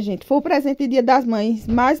vocês, minha gente, foi o presente de Dia das Mães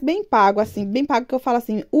mais bem pago, assim, bem pago que eu falo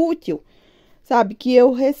assim, útil, sabe? Que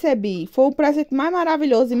eu recebi. Foi o presente mais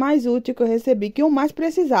maravilhoso e mais útil que eu recebi, que eu mais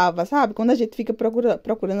precisava, sabe? Quando a gente fica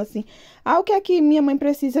procurando assim, o que é que minha mãe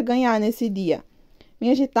precisa ganhar nesse dia?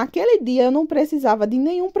 Minha gente, naquele dia eu não precisava de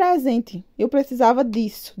nenhum presente. Eu precisava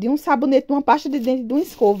disso, de um sabonete, de uma pasta de dente, de uma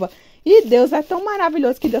escova. E Deus é tão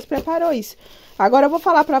maravilhoso que Deus preparou isso. Agora eu vou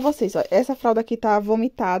falar pra vocês, ó. Essa fralda aqui tá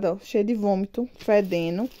vomitada, ó, cheia de vômito,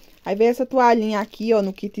 fedendo. Aí veio essa toalhinha aqui, ó,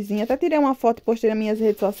 no kitzinho. Até tirei uma foto e postei nas minhas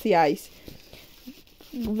redes sociais.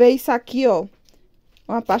 Veio isso aqui, ó.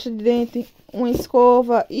 Uma pasta de dente, uma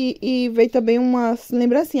escova e veio também umas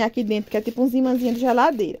lembrancinhas aqui dentro, que é tipo uns imãzinhos de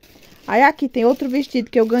geladeira. Aí aqui tem outro vestido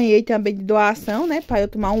que eu ganhei também de doação, né? Pra eu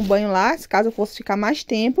tomar um banho lá, se caso eu fosse ficar mais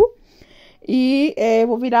tempo. E eu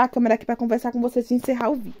vou virar a câmera aqui pra conversar com vocês e encerrar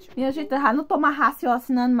o vídeo. Minha gente, eu já não tô mais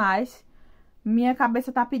raciocinando mais. Minha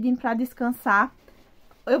cabeça tá pedindo pra descansar.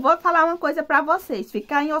 Eu vou falar uma coisa pra vocês.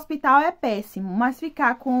 Ficar em hospital é péssimo, mas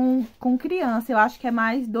ficar com criança eu acho que é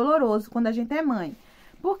mais doloroso quando a gente é mãe.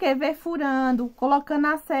 Porque ver furando, colocando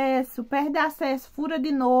acesso, perde acesso, fura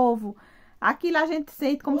de novo. Aquilo a gente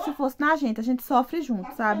sente como se fosse na gente, a gente sofre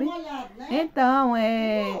junto, sabe? Então,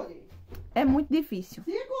 é muito difícil.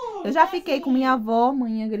 Eu já fiquei com minha avó,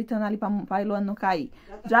 manhã gritando ali pra Iluana não cair.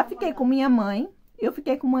 Já fiquei com minha mãe, eu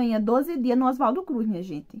fiquei com manhã 12 dias no Oswaldo Cruz, minha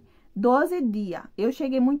gente. 12 dias. Eu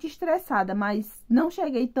cheguei muito estressada, mas não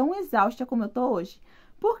cheguei tão exausta como eu tô hoje.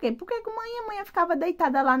 Por quê? Porque com manhã ficava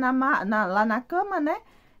deitada lá lá na cama, né?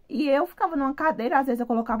 E eu ficava numa cadeira, às vezes eu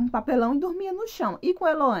colocava um papelão e dormia no chão. E com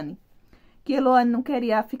a Eloane? Que Eloane não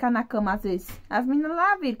queria ficar na cama às vezes. As meninas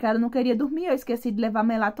lá viram que ela não queria dormir, eu esqueci de levar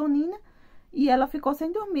melatonina. E ela ficou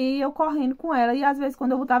sem dormir, e eu correndo com ela. E às vezes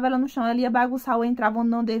quando eu botava ela no chão, ela ia bagunçar, ou entrava onde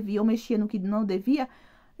não devia, ou mexia no que não devia.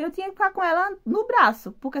 Eu tinha que ficar com ela no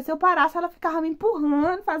braço, porque se eu parasse, ela ficava me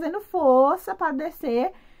empurrando, fazendo força para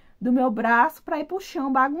descer do meu braço para ir pro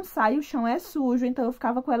chão bagunçar. E o chão é sujo, então eu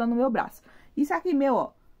ficava com ela no meu braço. Isso aqui, meu,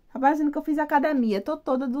 ó, tá parecendo que eu fiz academia, tô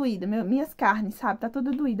toda doída, minhas carnes, sabe, tá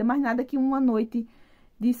toda doída. Mas nada que uma noite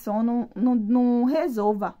de sono não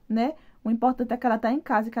resolva, né? O importante é que ela tá em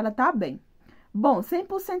casa e que ela tá bem. Bom,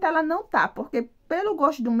 100% ela não tá, porque pelo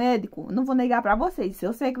gosto do médico, não vou negar pra vocês.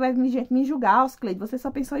 Eu sei que vai vir gente me julgar, Oscleide, você só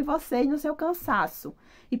pensou em você e no seu cansaço.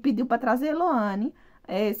 E pediu pra trazer Eloane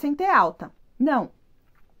sem ter alta. Não,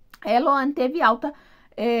 a Eloane teve alta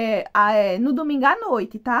no domingo à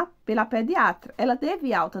noite, tá? Pela pediatra. Ela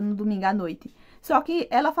teve alta no domingo à noite. Só que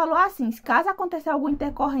ela falou assim, caso acontecer alguma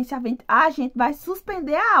intercorrência, a gente vai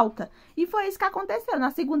suspender a alta. E foi isso que aconteceu. Na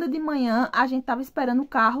segunda de manhã, a gente tava esperando o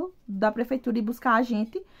carro da prefeitura ir buscar a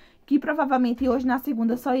gente, que provavelmente hoje na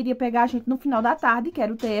segunda só iria pegar a gente no final da tarde, que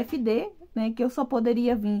era o TFD, né? Que eu só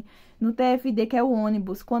poderia vir no TFD, que é o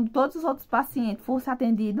ônibus, quando todos os outros pacientes fossem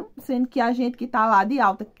atendidos, sendo que a gente que tá lá de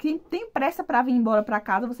alta, quem tem pressa para vir embora para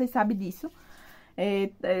casa, vocês sabem disso.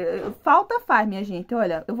 Falta faz, minha gente.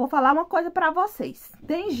 Olha, eu vou falar uma coisa pra vocês.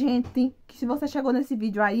 Tem gente que, se você chegou nesse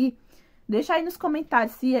vídeo aí, deixa aí nos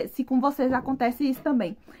comentários se com vocês acontece isso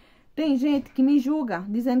também. Tem gente que me julga,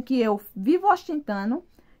 dizendo que eu vivo ostentando,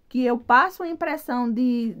 que eu passo a impressão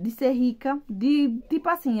de ser rica, de tipo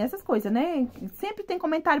assim, essas coisas, né? Sempre tem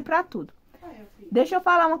comentário pra tudo. Deixa eu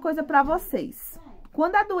falar uma coisa pra vocês.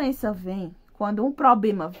 Quando a doença vem, quando um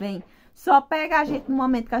problema vem, só pega a gente no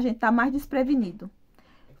momento que a gente tá mais desprevenido.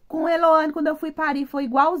 Com Eloane, quando eu fui parir, foi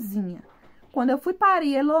igualzinha. Quando eu fui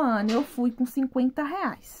parir Eloane, eu fui com 50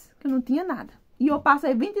 reais, que eu não tinha nada. E eu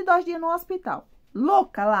passei 22 dias no hospital.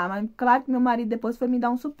 Louca lá, mas claro que meu marido depois foi me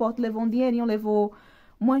dar um suporte, levou um dinheirinho, levou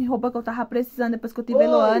uma roupa que eu tava precisando depois que eu tive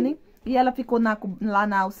Eloane. E ela ficou lá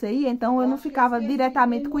na UCI, então eu não ficava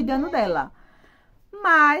diretamente cuidando dela.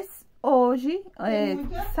 Mas hoje,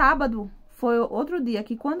 sábado, foi outro dia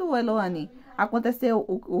que quando o Eloane aconteceu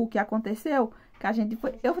o que aconteceu, que a gente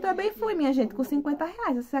foi... Eu também fui, minha gente, com 50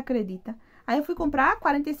 reais, você acredita? Aí eu fui comprar,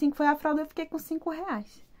 45 foi a fralda, eu fiquei com 5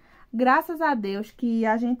 reais. Graças a Deus que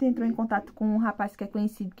a gente entrou em contato com um rapaz que é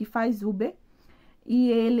conhecido, que faz Uber. E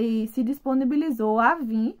ele se disponibilizou a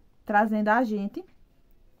vir, trazendo a gente,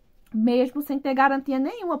 mesmo sem ter garantia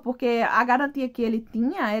nenhuma. Porque a garantia que ele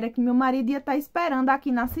tinha era que meu marido ia estar esperando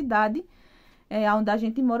aqui na cidade, onde a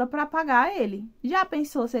gente mora, para pagar ele. Já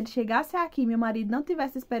pensou se ele chegasse aqui e meu marido não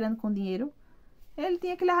estivesse esperando com dinheiro? Ele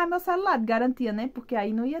tinha que levar meu celular de garantia, né? Porque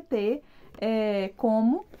aí não ia ter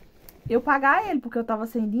como eu pagar ele, porque eu tava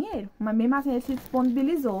sem dinheiro. Mas mesmo assim ele se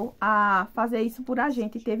disponibilizou a fazer isso por a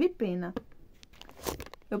gente e teve pena.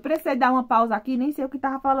 Eu precisei dar uma pausa aqui, nem sei o que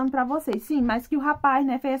tava falando pra vocês. Sim, mas que o rapaz,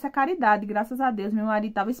 né, fez essa caridade, graças a Deus. Meu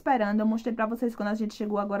marido tava esperando, eu mostrei pra vocês quando a gente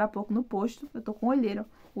chegou agora há pouco no posto. Eu tô com olheira,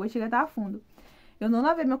 o olho chega a dar fundo. Eu não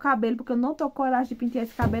lavei meu cabelo, porque eu não tô com coragem de pentear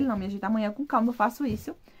esse cabelo não, minha gente. Amanhã com calma eu faço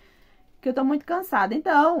isso, que eu tô muito cansada.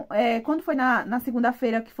 Então, quando foi na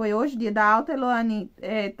segunda-feira, que foi hoje, dia da alta, a Eloane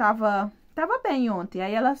tava bem ontem.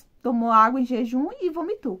 Aí ela tomou água em jejum e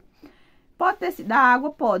vomitou. Pode ter sido da água,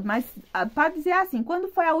 pode, mas para dizer assim, quando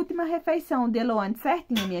foi a última refeição de Eloane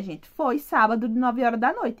certinha, minha gente? Foi sábado de 9 horas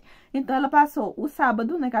da noite. Então ela passou o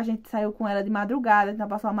sábado, né, que a gente saiu com ela de madrugada, então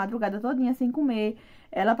passou a madrugada todinha sem comer.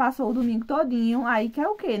 Ela passou o domingo todinho, aí que é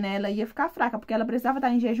o quê, né? Ela ia ficar fraca, porque ela precisava estar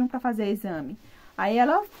em jejum para fazer exame. Aí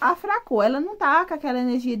ela afracou, ela não tá com aquela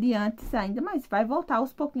energia de antes ainda, mas vai voltar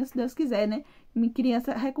aos pouquinhos, se Deus quiser, né? Minha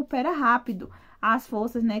criança recupera rápido as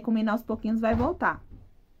forças, né? Comendo aos pouquinhos vai voltar.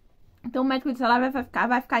 Então o médico disse, ela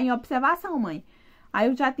vai ficar em observação, mãe. Aí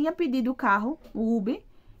eu já tinha pedido o carro, o Uber,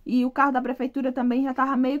 e o carro da prefeitura também já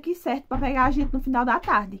tava meio que certo para pegar a gente no final da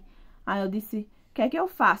tarde. Aí eu disse, o que é que eu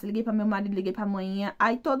faço? Liguei para meu marido, liguei para a manhã.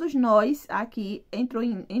 Aí todos nós aqui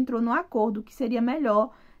entrou no acordo que seria melhor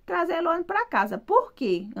trazer a Eloane para casa. Por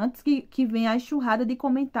quê? Antes que venha a enxurrada de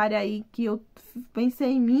comentário aí que eu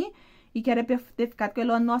pensei em mim e que era ter ficado com a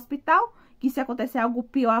Eloane no hospital, que se acontecer algo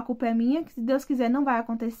pior, a culpa é minha, que se Deus quiser não vai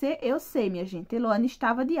acontecer, eu sei, minha gente. Eloane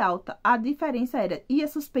estava de alta. A diferença era, ia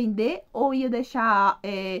suspender ou ia deixar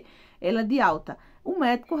ela de alta? O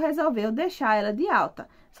médico resolveu deixar ela de alta.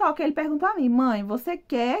 Só que ele perguntou a mim, mãe, você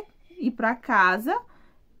quer ir para casa,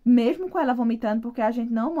 mesmo com ela vomitando, porque a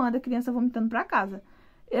gente não manda criança vomitando para casa.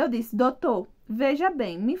 Eu disse, doutor, veja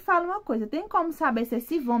bem, me fala uma coisa, tem como saber se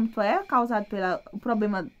esse vômito é causado pelo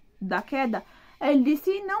problema da queda? Ele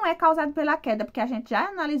disse, não é causado pela queda, porque a gente já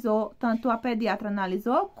analisou, tanto a pediatra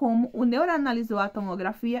analisou, como o neuro analisou a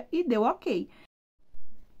tomografia e deu ok.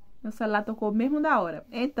 Meu celular tocou mesmo da hora.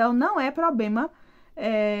 Então, não é problema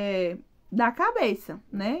da cabeça,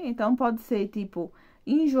 né? Então, pode ser, tipo,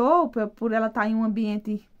 enjoo, por ela estar em um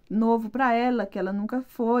ambiente novo para ela, que ela nunca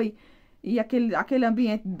foi. E aquele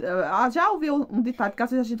ambiente... Já ouviu um ditado que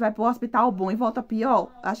às vezes a gente vai pro hospital bom e volta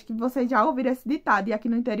pior? Acho que vocês já ouviram esse ditado. E aqui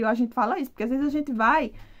no interior a gente fala isso. Porque às vezes a gente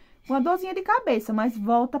vai com uma dorzinha de cabeça, mas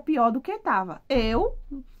volta pior do que tava. Eu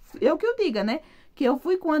que o diga, né? Que eu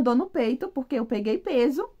fui com uma dor no peito, porque eu peguei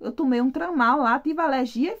peso. Eu tomei um tramal lá, tive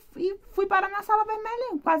alergia e fui parar na sala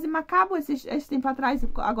vermelha. Quase macabro esse tempo atrás,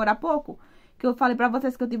 agora há pouco. Que eu falei pra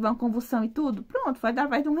vocês que eu tive uma convulsão e tudo. Pronto, foi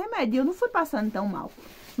através de um remédio. Eu não fui passando tão mal.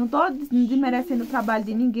 Não tô desmerecendo o trabalho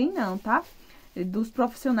de ninguém, não, tá? Dos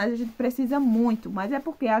profissionais a gente precisa muito. Mas é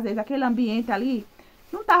porque, às vezes, aquele ambiente ali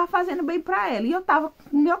não tava fazendo bem pra ela. E eu tava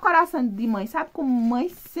com meu coração de mãe, sabe como mãe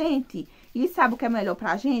sente? E sabe o que é melhor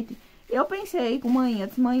pra gente? Eu pensei com manhã,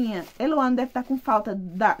 Eloane deve estar com falta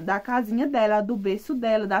da casinha dela, do berço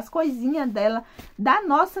dela, das coisinhas dela, da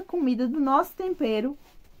nossa comida, do nosso tempero,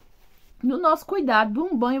 do nosso cuidado, de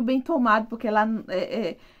um banho bem tomado, porque lá não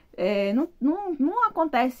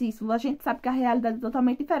acontece isso. A gente sabe que a realidade é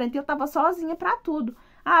totalmente diferente. Eu tava sozinha pra tudo.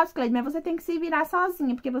 Ah, Cleide, mas você tem que se virar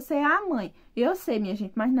sozinha, porque você é a mãe. Eu sei, minha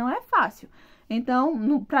gente, mas não é fácil.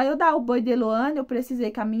 Então, pra eu dar o banho de Eloane, eu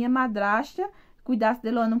precisei que a minha madrasta cuidasse de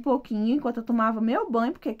Eloane um pouquinho, enquanto eu tomava meu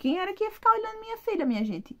banho, porque quem era que ia ficar olhando minha filha, minha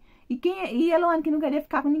gente? E Eloane que não queria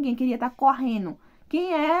ficar com ninguém, queria estar correndo.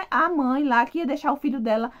 Quem é a mãe lá que ia deixar o filho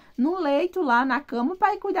dela no leito, lá na cama,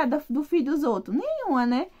 para ir cuidar do filho dos outros? Nenhuma,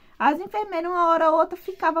 né? As enfermeiras, uma hora ou outra,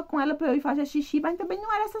 ficava com ela para eu ir fazer xixi, mas também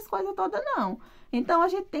não era essas coisas todas, não. Então, a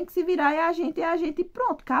gente tem que se virar e a gente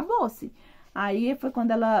pronto, acabou-se. Aí, foi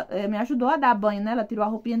quando ela me ajudou a dar banho, né? Ela tirou a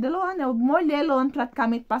roupinha de Eloane, eu molhei Eloane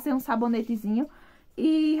praticamente, passei um sabonetezinho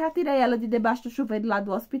e já tirei ela de debaixo do chuveiro lá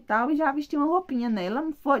do hospital e já vesti uma roupinha nela.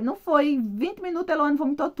 Não foi 20 minutos, Eloane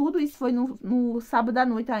vomitou tudo, isso foi no sábado à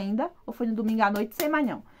noite ainda, ou foi no domingo à noite, sei mais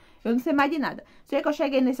não. Eu não sei mais de nada. Sei que eu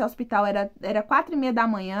cheguei nesse hospital, era 4h30 da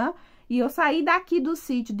manhã. E eu saí daqui do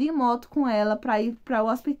sítio de moto com ela pra ir para o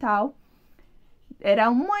hospital.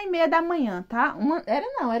 Era 1h30 da manhã, tá?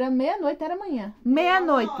 Era meia-noite, era amanhã.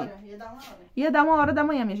 Meia-noite. Ia dar 1h da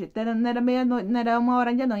manhã, minha gente. Não era meia-noite, não era 1h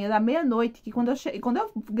ainda não. Ia dar meia-noite. Que quando eu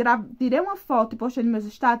tirei uma foto e postei nos meus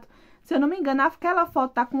status, se eu não me engano, aquela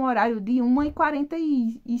foto tá com um horário de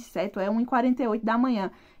 1h47, é 1h48 da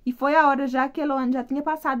manhã. E foi a hora já que a Eloane já tinha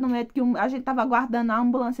passado no médico, que a gente tava aguardando a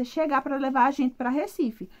ambulância chegar para levar a gente para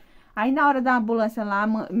Recife. Aí na hora da ambulância lá,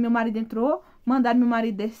 meu marido entrou, mandaram meu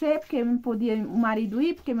marido descer, porque não podia o marido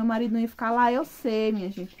ir, porque meu marido não ia ficar lá, eu sei, minha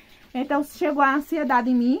gente. Então chegou a ansiedade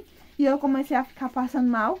em mim e eu comecei a ficar passando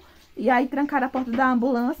mal. E aí trancaram a porta da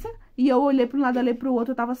ambulância e eu olhei para um lado, olhei para o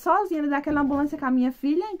outro, eu tava sozinha naquela ambulância com a minha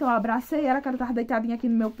filha, então eu abracei ela, que ela tava deitadinha aqui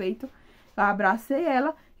no meu peito. Eu abracei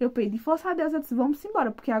ela, eu pedi força a Deus, eu disse, vamos embora,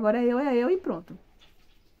 porque agora é eu e pronto.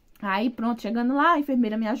 Aí pronto, chegando lá, a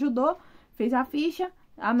enfermeira me ajudou, fez a ficha,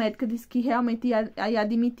 a médica disse que realmente ia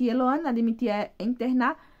admitir Eloane,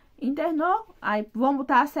 internou, aí vamos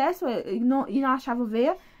botar acesso, e não achava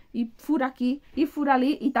veia, e fura aqui, e fura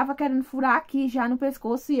ali, e tava querendo furar aqui já no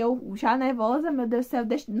pescoço, e eu já nervosa, meu Deus do céu,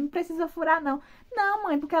 não precisa furar não, Não,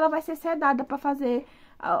 mãe, porque ela vai ser sedada pra fazer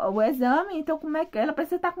o exame, então como é que ela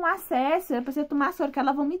precisa estar com acesso, ela precisa tomar soro, que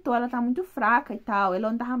ela vomitou, ela tá muito fraca e tal.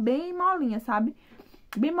 Ela tava bem molinha, sabe?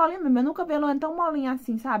 Bem molinha mesmo. Eu nunca vi ela tão molinha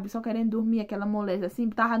assim, sabe? Só querendo dormir, aquela moleza assim.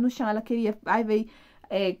 Tava no chão, ela queria, aí veio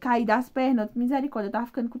cair das pernas. Misericórdia, eu tava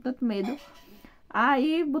ficando com tanto medo.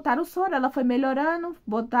 Aí botaram o soro, ela foi melhorando,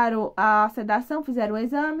 botaram a sedação, fizeram o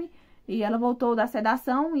exame. E ela voltou da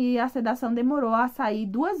sedação e a sedação demorou a sair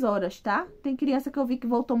 2 horas, tá? Tem criança que eu vi que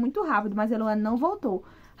voltou muito rápido, mas a Eloane não voltou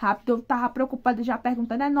rápido. Eu tava preocupada já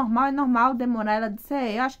perguntando, é normal demorar? Ela disse,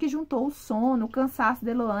 eu acho que juntou o sono, o cansaço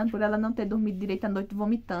da Eloane, por ela não ter dormido direito à noite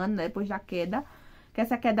vomitando, né, depois da queda. Que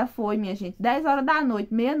essa queda foi, minha gente, 10 horas da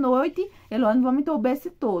noite, meia-noite, Eloane vomitou o berço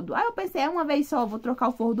todo. Aí eu pensei, uma vez só, vou trocar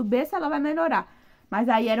o forro do berço, ela vai melhorar. Mas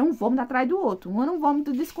aí era um vômito atrás do outro. Um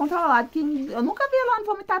vômito descontrolado, que eu nunca vi ela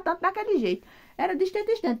vomitar tanto daquele jeito. Era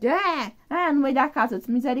distante. No meio da casa. Eu disse,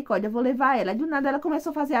 misericórdia, eu vou levar ela. Aí do nada ela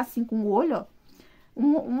começou a fazer assim com o olho, ó.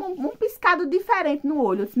 Um piscado diferente no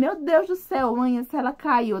olho. Eu disse, meu Deus do céu, mãe, se ela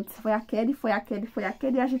caiu. Eu disse, foi aquele.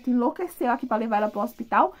 E a gente enlouqueceu aqui pra levar ela pro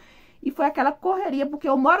hospital. E foi aquela correria, porque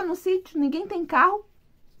eu moro no sítio, ninguém tem carro.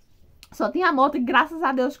 Só tem a moto, e graças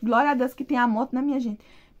a Deus, glória a Deus que tem a moto, né, minha gente?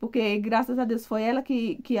 Porque, graças a Deus, foi ela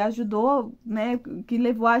que ajudou, né, que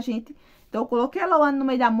levou a gente. Então, eu coloquei a Eloane no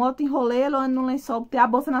meio da moto, enrolei a Eloane no lençol, botei a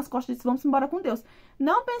bolsa nas costas e disse, vamos embora com Deus.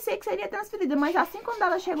 Não pensei que seria transferida, mas assim quando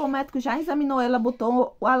ela chegou, o médico já examinou ela,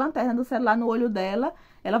 botou a lanterna do celular no olho dela.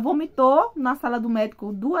 Ela vomitou na sala do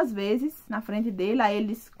médico 2 vezes, na frente dele. Aí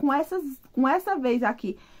eles, com essa vez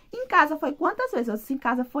aqui, em casa foi quantas vezes? Eu disse, em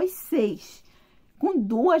casa foi 6. Com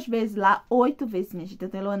 2 vezes lá, 8 vezes, minha gente.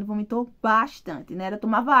 A Eloane vomitou bastante, né? Ela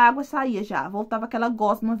tomava água, saía já. Voltava aquela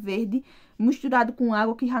gosma verde misturado com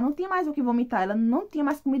água, que já não tinha mais o que vomitar. Ela não tinha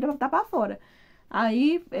mais comida pra botar pra fora.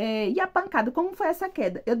 Aí, e a pancada, como foi essa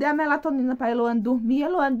queda? Eu dei a melatonina pra Eloane dormir.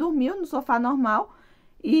 Eloane dormiu no sofá normal.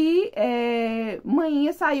 E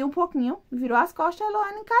manhinha saiu um pouquinho, virou as costas, a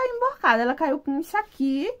Eloane caiu emborcada. Ela caiu com isso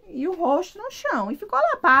aqui e o rosto no chão. E ficou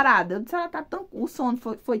lá parada. Eu disse, ela tá tão, o sono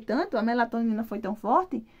foi tanto, a melatonina foi tão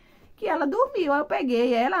forte, que ela dormiu. Aí eu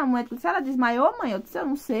peguei ela, a mãe disse, ela desmaiou, mãe? Eu disse, eu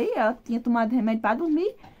não sei, ela tinha tomado remédio pra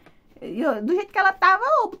dormir. Do jeito que ela tava,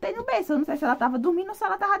 eu botei no berço. Eu não sei se ela tava dormindo ou se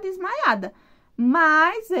ela tava desmaiada.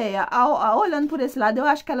 Mas, olhando por esse lado, eu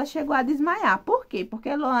acho que ela chegou a desmaiar. Por quê? Porque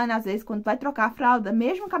a Eloane, às vezes, quando vai trocar a fralda,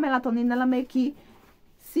 mesmo com a melatonina, ela meio que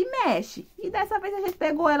se mexe. E dessa vez a gente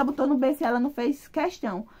pegou ela, botou no berço e ela não fez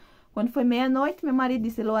questão. Quando foi meia-noite, meu marido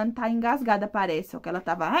disse, Eloane tá engasgada, parece. Ó, que ela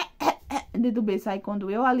tava dentro do berço. Aí, quando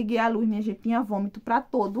eu liguei a luz, minha gente, tinha vômito pra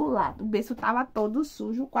todo lado. O berço tava todo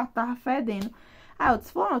sujo, o quarto tava fedendo. Aí eu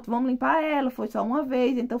disse, pronto, vamos limpar ela. Foi só uma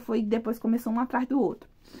vez, então foi, depois começou um atrás do outro.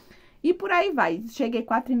 E por aí vai. Cheguei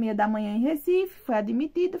 4h30 da manhã em Recife, foi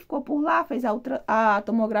admitida, ficou por lá, fez a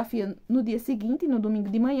tomografia no dia seguinte, no domingo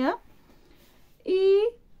de manhã.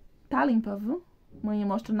 E tá limpa, viu? Manhã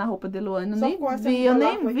mostrando na roupa de Eloane. Eu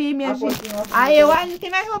nem vi, minha gente. Aí eu, não tem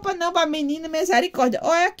mais roupa não pra menina, misericórdia.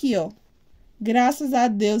 Olha aqui, ó. Graças a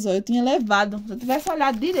Deus, ó, eu tinha levado. Se eu tivesse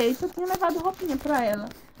olhado direito, eu tinha levado roupinha pra ela.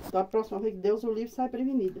 Então a próxima vez que Deus o livre, sai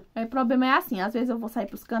prevenida. O problema é assim, às vezes eu vou sair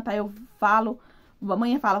pros cantos, aí eu falo... A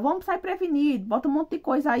mãe fala, vamos sair prevenido, bota um monte de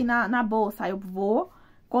coisa aí na bolsa. Aí eu vou,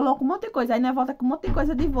 coloco um monte de coisa, aí nós volta com um monte de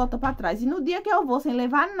coisa de volta pra trás. E no dia que eu vou sem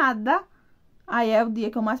levar nada, aí é o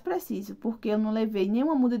dia que eu mais preciso. Porque eu não levei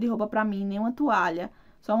nenhuma muda de roupa pra mim, nenhuma toalha.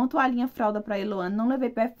 Só uma toalhinha fralda pra Eloane. Não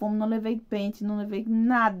levei perfume, não levei pente, não levei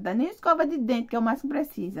nada. Nem escova de dente, que é o mais que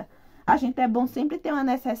precisa. A gente é bom sempre ter uma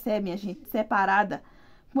necessaire, minha gente, separada,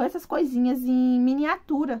 com essas coisinhas em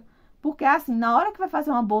miniatura. Porque assim, na hora que vai fazer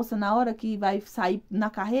uma bolsa, na hora que vai sair na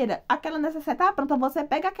carreira, aquela necessaire tá pronta, você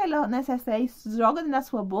pega aquela necessaire e joga dentro da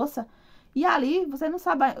sua bolsa. E ali, você não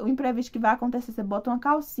sabe o imprevisto que vai acontecer. Você bota uma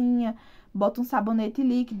calcinha, bota um sabonete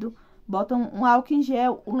líquido, bota um álcool em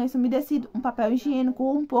gel, um lenço umedecido, um papel higiênico,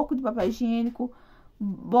 ou um pouco de papel higiênico.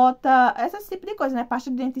 Bota esse tipo de coisa, né? Pasta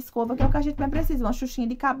de dente, escova, que é o que a gente mais precisa. Uma xuxinha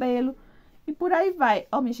de cabelo. E por aí vai.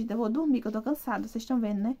 Ó, minha gente, eu vou dormir, que eu tô cansada. Vocês estão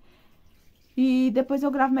vendo, né? E depois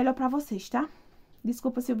eu gravo melhor pra vocês, tá?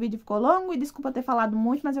 Desculpa se o vídeo ficou longo e desculpa ter falado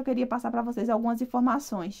muito, mas eu queria passar pra vocês algumas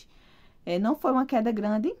informações. Não foi uma queda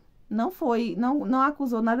grande, não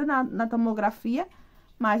acusou nada na tomografia,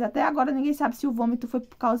 mas até agora ninguém sabe se o vômito foi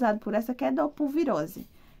causado por essa queda ou por virose,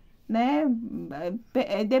 né?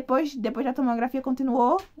 Depois da tomografia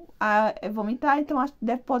continuou a vomitar, então acho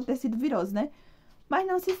que pode ter sido virose, né? Mas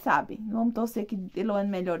não se sabe. Vamos torcer que Eloane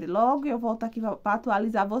melhore logo e eu volto aqui pra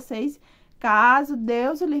atualizar vocês. Caso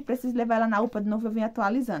Deus o livre, precise levar ela na UPA de novo, eu venho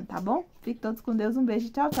atualizando, tá bom? Fiquem todos com Deus, um beijo e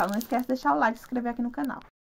tchau, tchau. Não esquece de deixar o like e se inscrever aqui no canal.